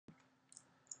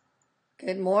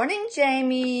Good morning,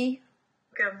 Jamie.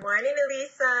 Good morning,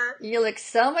 Elisa. You look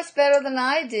so much better than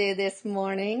I do this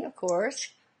morning, of course.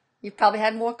 You probably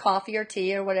had more coffee or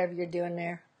tea or whatever you're doing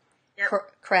there. Yep.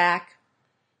 Crack.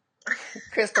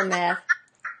 Crystal meth.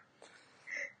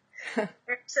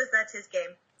 Erik says that's his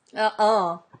game.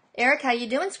 Erik, how you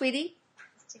doing, sweetie?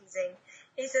 He's teasing.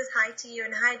 He says hi to you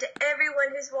and hi to everyone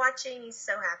who's watching. He's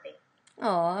so happy.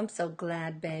 Oh, I'm so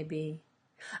glad, baby.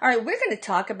 All right, we're going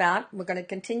to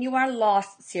continue our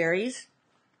Lost series.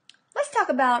 Let's talk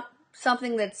about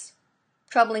something that's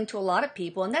troubling to a lot of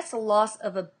people, and that's the loss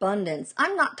of abundance.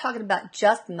 I'm not talking about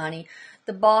just money,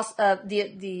 the loss of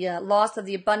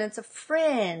the abundance of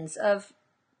friends, of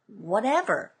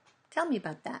whatever. Tell me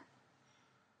about that.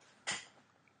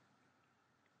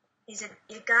 He said,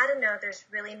 you got to know there's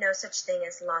really no such thing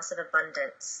as loss of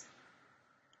abundance,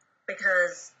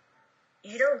 because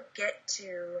you don't get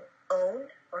to own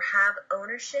or have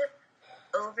ownership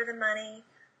over the money,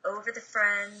 over the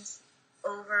friends,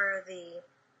 over the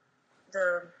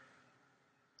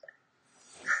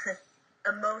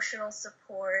emotional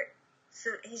support. So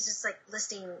he's just like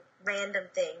listing random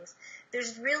things.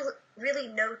 There's really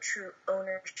no true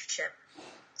ownership.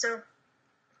 So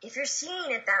if you're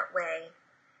seeing it that way,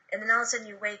 and then all of a sudden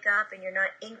you wake up and you're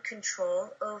not in control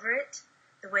over it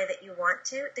the way that you want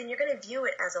to, then you're going to view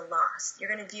it as a loss. You're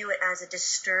going to view it as a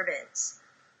disturbance.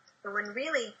 But when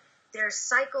really there's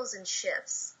cycles and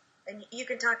shifts, and you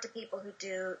can talk to people who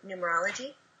do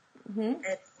numerology, and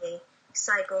they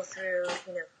cycle through,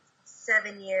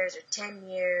 7 years or 10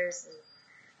 years. And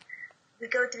we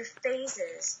go through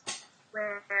phases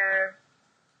where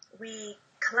we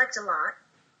collect a lot,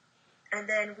 and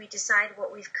then we decide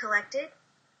what we've collected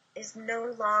is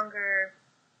no longer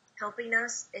helping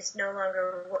us. It's no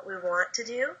longer what we want to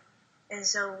do. And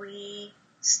so we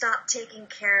stop taking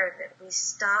care of it. We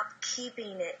stop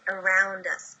keeping it around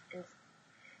us. And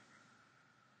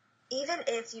even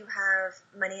if you have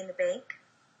money in the bank,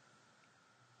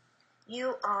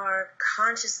 you are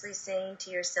consciously saying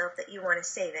to yourself that you want to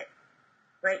save it,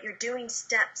 right? You're doing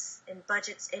steps and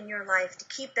budgets in your life to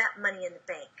keep that money in the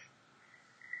bank.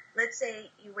 Let's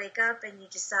say you wake up and you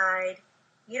decide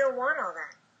you don't want all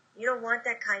that. You don't want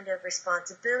that kind of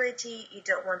responsibility. You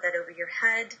don't want that over your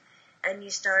head, and you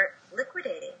start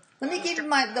liquidating. Let me give you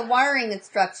the wiring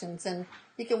instructions, and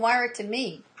you can wire it to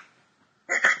me.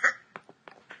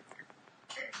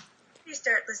 You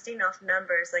start listing off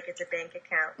numbers like it's a bank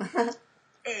account.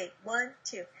 8, 1,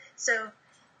 2. So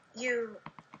you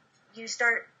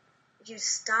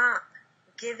stop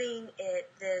giving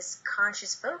it this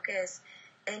conscious focus,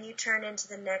 and you turn into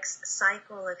the next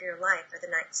cycle of your life, or the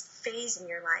next phase in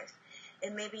your life.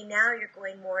 And maybe now you're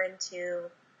going more into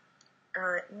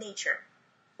nature,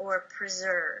 or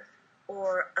preserve,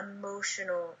 or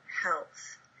emotional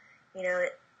health.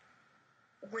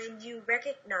 When you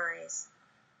recognize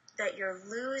that you're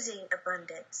losing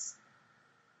abundance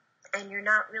and you're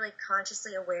not really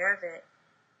consciously aware of it,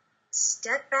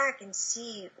 step back and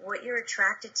see what you're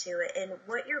attracted to it and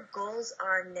what your goals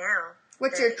are now.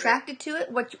 What you're attracted to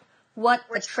it? What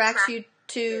attracts you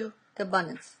to the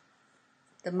abundance?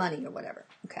 The money or whatever.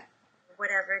 Okay.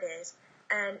 Whatever it is.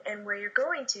 And where you're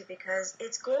going to, because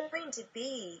it's going to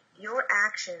be your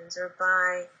actions or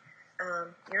by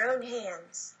your own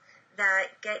hands that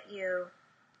get you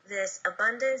this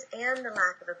abundance and the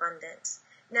lack of abundance.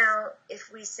 Now,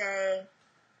 if we say,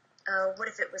 what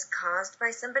if it was caused by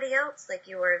somebody else? Like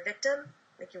you were a victim,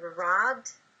 like you were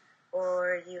robbed,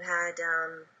 or you had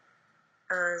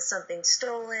something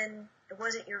stolen, it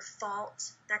wasn't your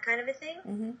fault, that kind of a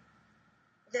thing,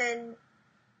 then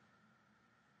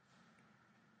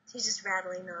he's just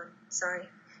rattling on, sorry.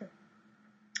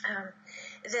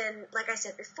 Then, like I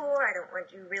said before, I don't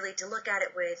want you really to look at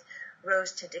it with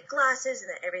rose-tinted glasses and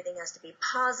that everything has to be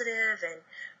positive and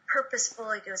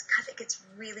purposeful. It gets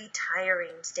really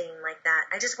tiring staying like that.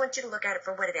 I just want you to look at it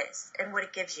for what it is and what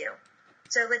it gives you.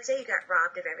 So let's say you got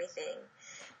robbed of everything,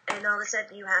 and all of a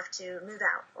sudden you have to move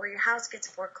out, or your house gets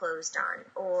foreclosed on,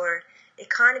 or the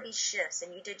economy shifts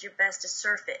and you did your best to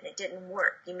surf it and it didn't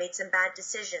work. You made some bad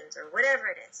decisions or whatever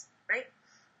it is, right?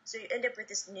 So you end up with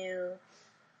this new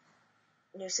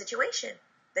situation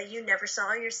that you never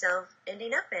saw yourself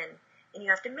ending up in, and you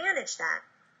have to manage that.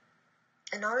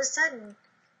 And all of a sudden,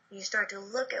 you start to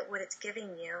look at what it's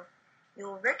giving you.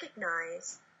 You'll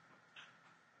recognize,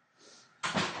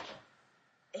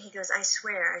 and he goes, I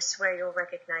swear you'll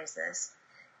recognize this,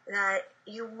 that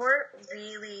you weren't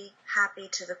really happy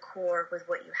to the core with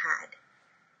what you had,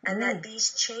 and that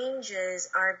these changes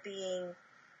are being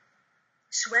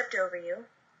swept over you,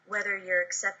 whether you're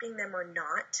accepting them or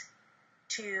not,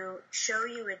 to show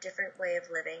you a different way of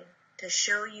living, to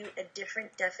show you a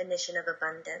different definition of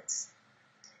abundance.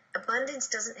 Abundance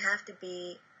doesn't have to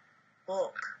be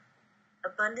bulk.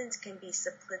 Abundance can be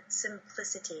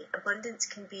simplicity. Abundance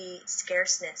can be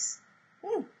scarceness.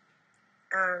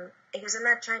 Because I'm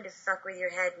not trying to fuck with your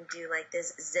head and do like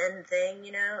this Zen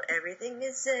thing, everything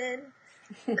is Zen.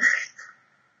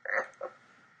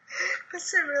 That's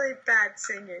some really bad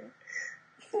singing.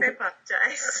 I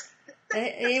apologize.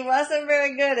 He wasn't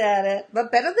very good at it,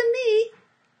 but better than me.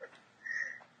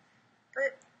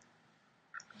 But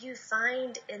you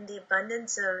find in the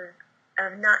abundance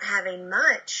of not having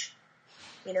much,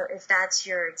 if that's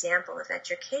your example, if that's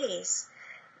your case,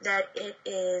 that it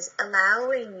is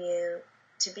allowing you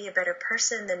to be a better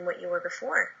person than what you were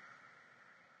before.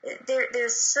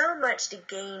 There's so much to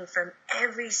gain from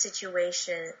every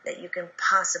situation that you can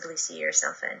possibly see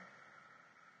yourself in.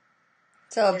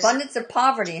 So abundance or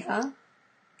poverty, huh?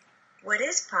 What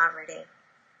is poverty?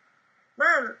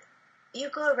 Mom, you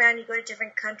go around, you go to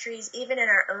different countries, even in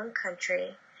our own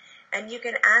country, and you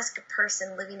can ask a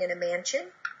person living in a mansion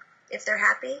if they're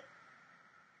happy,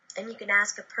 and you can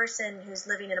ask a person who's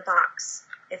living in a box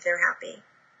if they're happy.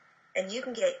 And you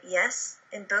can get yes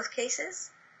in both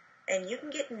cases, and you can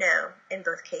get no in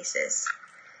both cases.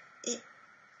 You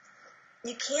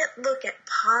can't look at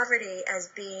poverty as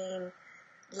being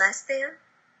less than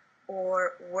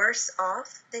or worse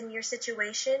off than your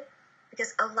situation,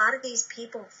 because a lot of these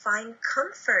people find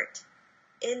comfort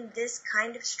in this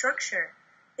kind of structure.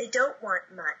 They don't want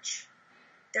much.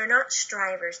 They're not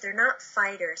strivers. They're not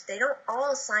fighters. They don't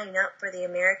all sign up for the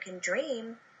American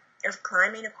dream of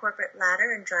climbing a corporate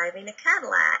ladder and driving a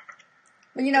Cadillac.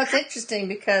 Well, it's interesting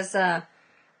because I'll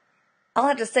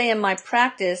have to say in my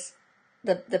practice,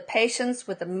 the patients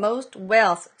with the most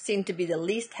wealth seem to be the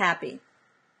least happy.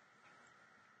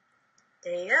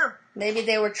 There you go. Maybe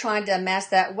they were trying to amass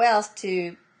that wealth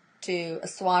to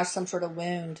assuage some sort of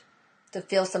wound, to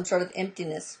feel some sort of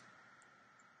emptiness.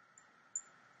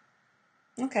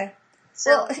 Okay.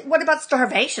 So, well, what about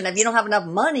starvation? If you don't have enough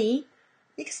money,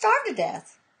 you can starve to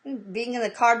death. Being in a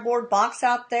cardboard box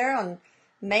out there on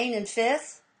Main and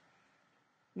 5th,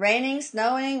 raining,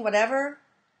 snowing, whatever.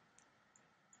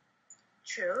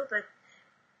 True, but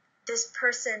this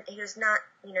person who's not,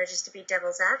 just to be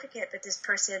devil's advocate, but this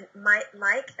person might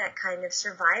like that kind of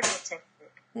survival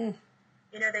technique.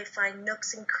 They find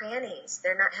nooks and crannies.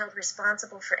 They're not held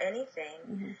responsible for anything.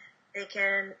 Mm-hmm. They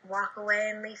can walk away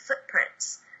and leave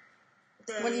footprints.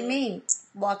 What do you mean,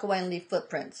 walk away and leave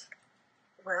footprints?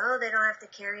 Well, they don't have to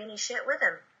carry any shit with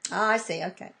them. Oh, I see.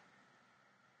 Okay.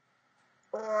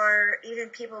 Or even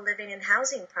people living in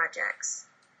housing projects.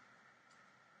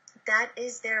 That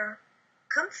is their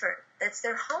comfort. That's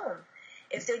their home.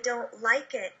 If they don't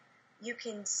like it, you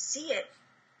can see it,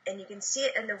 and you can see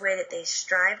it in the way that they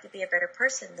strive to be a better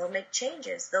person. They'll make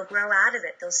changes. They'll grow out of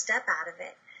it. They'll step out of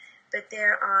it. But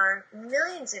there are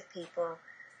millions of people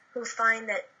who find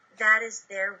that that is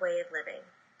their way of living.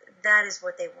 That is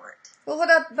what they want. Well,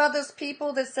 what about those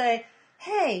people that say,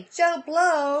 hey, Joe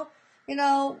Blow,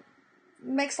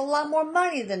 makes a lot more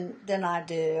money than I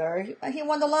do, or he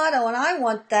won the lotto and I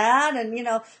want that,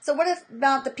 and so what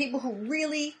about the people who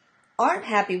really aren't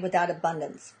happy without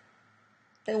abundance?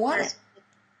 They want it.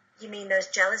 You mean those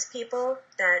jealous people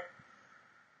that...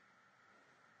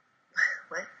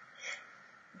 What?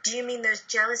 Do you mean those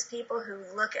jealous people who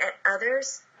look at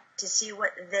others to see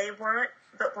what they want,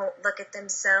 but won't look at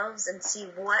themselves and see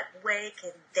what way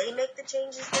can they make the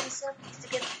changes themselves to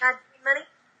get that money?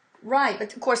 Right,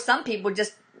 but of course some people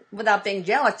just, without being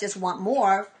jealous, just want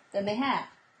more than they have.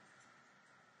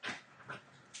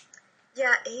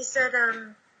 Yeah, he said,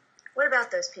 what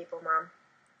about those people, Mom?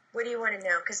 What do you want to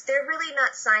know? Because they're really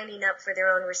not signing up for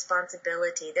their own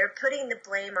responsibility. They're putting the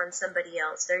blame on somebody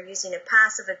else. They're using a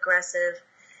passive-aggressive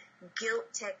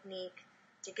guilt technique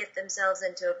to get themselves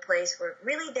into a place where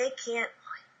really they can't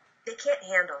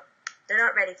handle. They're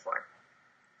not ready for.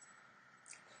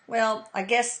 Well, I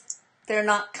guess they're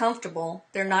not comfortable.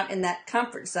 They're not in that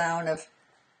comfort zone of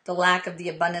the lack of the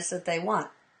abundance that they want.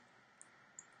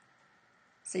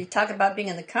 So you talk about being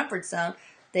in the comfort zone.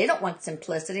 They don't want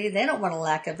simplicity. They don't want a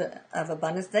lack of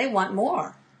abundance. They want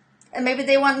more. And maybe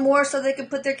they want more so they can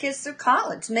put their kids through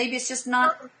college. Maybe it's just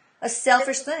not a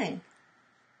selfish thing.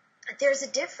 There's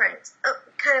a difference.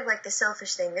 Kind of like the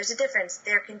selfish thing. There's a difference.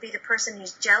 There can be the person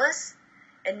who's jealous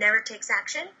and never takes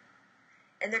action.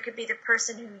 And there could be the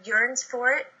person who yearns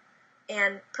for it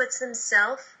and puts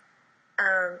themselves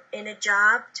in a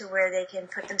job to where they can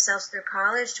put themselves through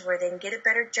college, to where they can get a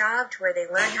better job, to where they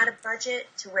learn how to budget,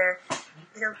 to where,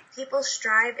 people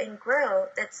strive and grow.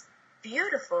 That's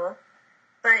beautiful.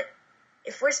 But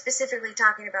if we're specifically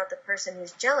talking about the person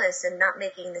who's jealous and not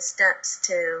making the steps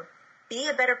to be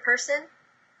a better person,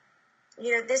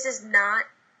 this is not,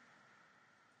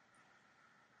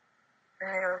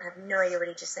 I don't have no idea what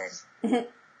he just said.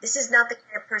 This is not the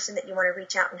kind of person that you want to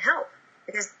reach out and help,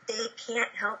 because they can't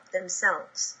help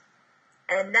themselves.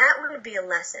 And that would be a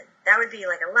lesson. That would be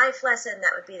like a life lesson.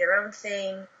 That would be their own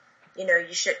thing.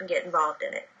 You shouldn't get involved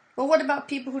in it. Well, what about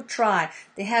people who try?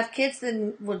 They have kids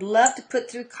that would love to put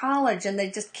through college, and they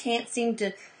just can't seem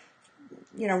to,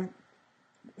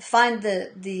 find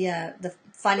the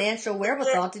financial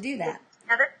wherewithal to do that.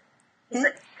 He's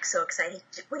like so excited.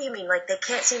 What do you mean? Like they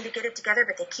can't seem to get it together,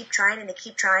 but they keep trying and they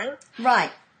keep trying?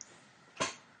 Right.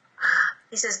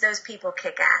 He says those people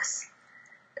kick ass.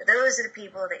 Those are the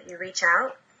people that you reach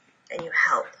out and you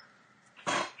help.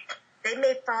 They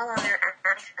may fall on their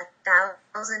ass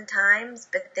 1,000 times,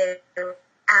 but they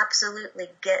absolutely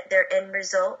get their end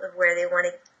result of where they want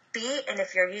to be. And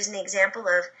if you're using the example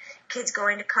of kids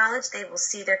going to college, they will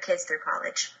see their kids through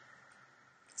college.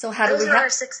 So how do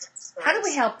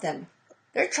we help them?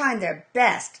 They're trying their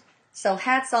best. So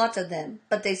hats off to them,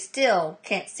 but they still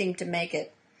can't seem to make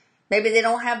it. Maybe they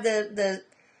don't have the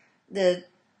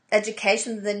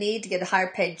education that they need to get a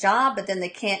higher paid job, but then they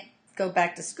can't go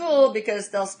back to school because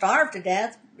they'll starve to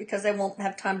death because they won't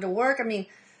have time to work. I mean,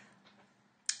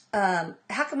 how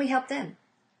can we help them?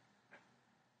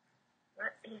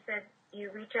 He said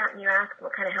you reach out and you ask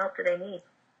what kind of help do they need.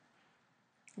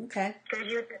 Okay. Because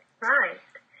you'd be surprised.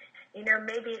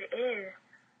 Maybe it is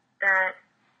that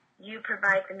you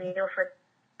provide the meal for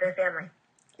their family.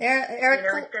 Eric,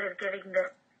 instead of giving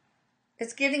the...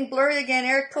 It's getting blurry again.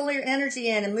 Eric, pull your energy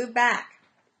in and move back.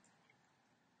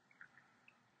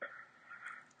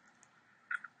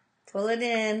 Pull it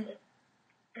in.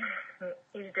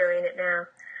 He's doing it now.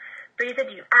 But he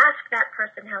said you ask that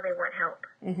person how they want help.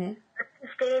 Mm-hmm.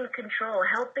 Stay in control.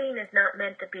 Helping is not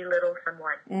meant to belittle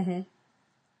someone.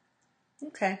 Mm-hmm.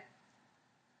 Okay.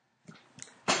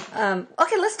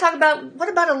 Okay, let's talk about, what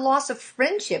about a loss of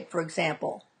friendship, for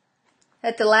example?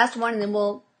 At the last one, and then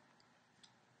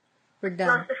we're done.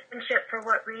 Loss of friendship for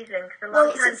what reason?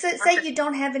 Say you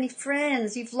don't have any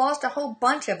friends. You've lost a whole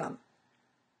bunch of them.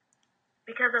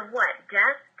 Because of what?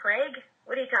 Death? Plague?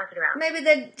 What are you talking about? Maybe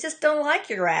they just don't like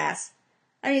your ass.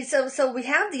 I mean, so we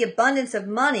have the abundance of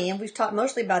money, and we've talked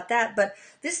mostly about that, but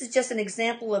this is just an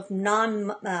example of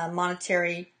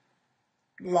non-monetary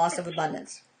loss of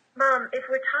abundance. Mom, if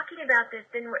we're talking about this,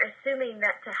 then we're assuming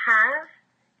that to have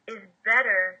is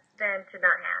better than to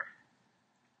not have.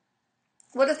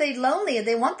 What if they're lonely and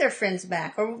they want their friends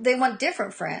back, or they want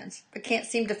different friends but can't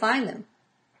seem to find them?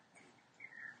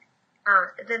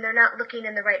 Then they're not looking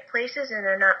in the right places, and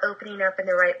they're not opening up in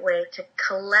the right way to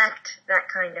collect that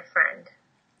kind of friend.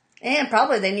 And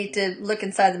probably they need to look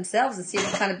inside themselves and see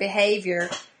what kind of behavior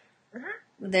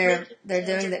they're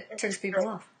doing that turns people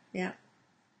off. Yeah.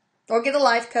 Or get a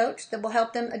life coach that will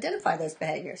help them identify those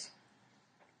behaviors.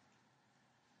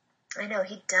 I know,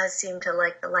 he does seem to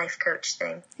like the life coach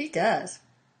thing. He does.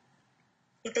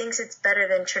 He thinks it's better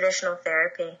than traditional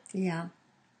therapy. Yeah.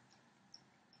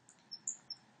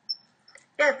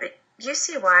 Yeah, but you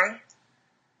see why.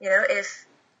 If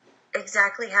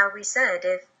exactly how we said,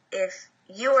 if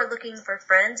you are looking for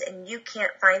friends and you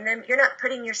can't find them, you're not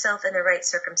putting yourself in the right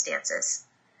circumstances.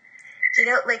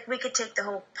 Like we could take the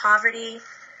whole poverty,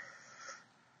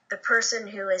 the person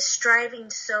who is striving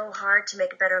so hard to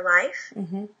make a better life,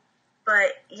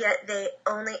 but yet they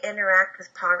only interact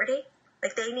with poverty.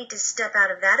 Like they need to step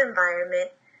out of that environment,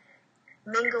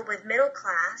 mingle with middle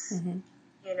class,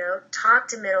 talk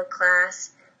to middle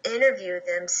class, interview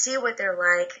them, see what they're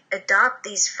like, adopt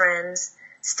these friends,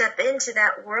 step into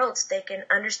that world so they can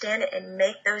understand it and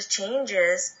make those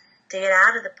changes to get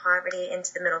out of the poverty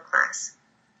into the middle class.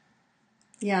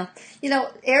 Yeah.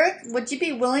 Eric, would you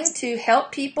be willing to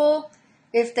help people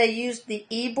if they use the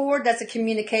e-board? That's a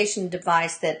communication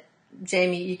device that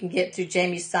you can get through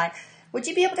Jamie's site. Would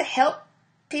you be able to help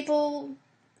people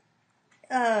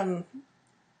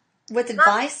with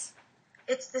advice?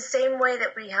 It's the same way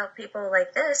that we help people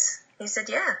like this. He said,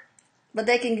 yeah. But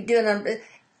they can do it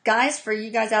guys, for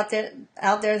you guys out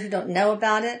there who don't know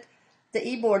about it, the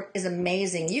e-board is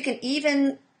amazing. You can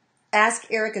even ask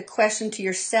Erik a question to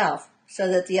yourself so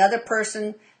that the other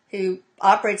person who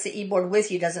operates the e-board with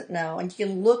you doesn't know. And you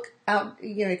can look out,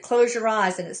 close your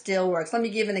eyes and it still works. Let me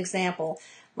give an example.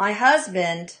 My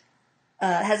husband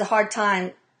has a hard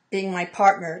time being my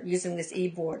partner using this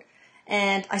e-board.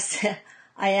 And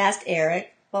I asked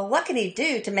Erik, well, what can he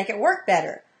do to make it work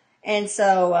better? And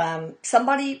so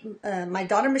my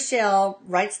daughter Michelle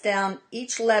writes down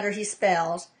each letter he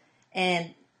spells,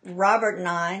 and Robert and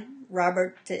I,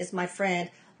 Robert is my friend,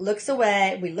 looks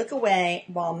away. We look away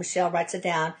while Michelle writes it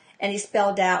down, and he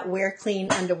spelled out "wear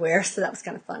clean underwear," so that was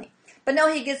kind of funny. But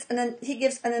no, he gives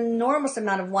an enormous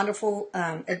amount of wonderful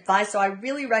advice. So I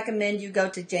really recommend you go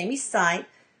to Jamie's site.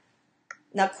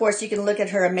 Now, of course, you can look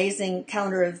at her amazing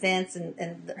calendar of events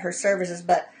and her services,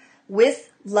 but With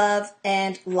Love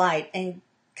and Light. And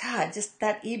God, just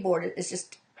that e-board is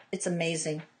just, it's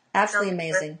amazing. Absolutely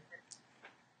amazing.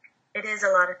 It is a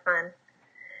lot of fun.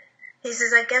 He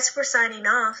says, I guess we're signing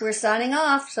off. We're signing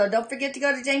off. So don't forget to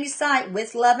go to Jamie's site,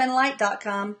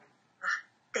 withloveandlight.com.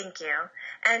 Thank you.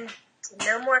 And to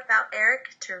know more about Erik,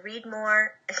 to read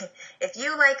more, if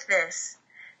you like this,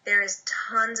 there is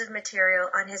tons of material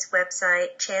on his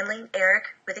website,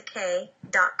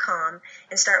 channelingerik.com,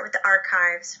 and start with the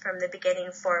archives from the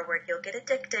beginning forward. You'll get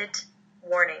addicted.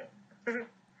 Warning.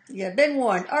 You've been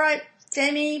warned. All right,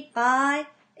 Jamie, bye.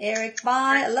 Erik,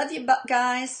 bye. I love you,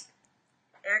 guys.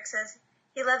 Erik says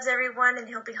he loves everyone and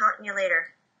he'll be haunting you later.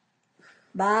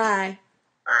 Bye.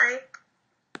 Bye.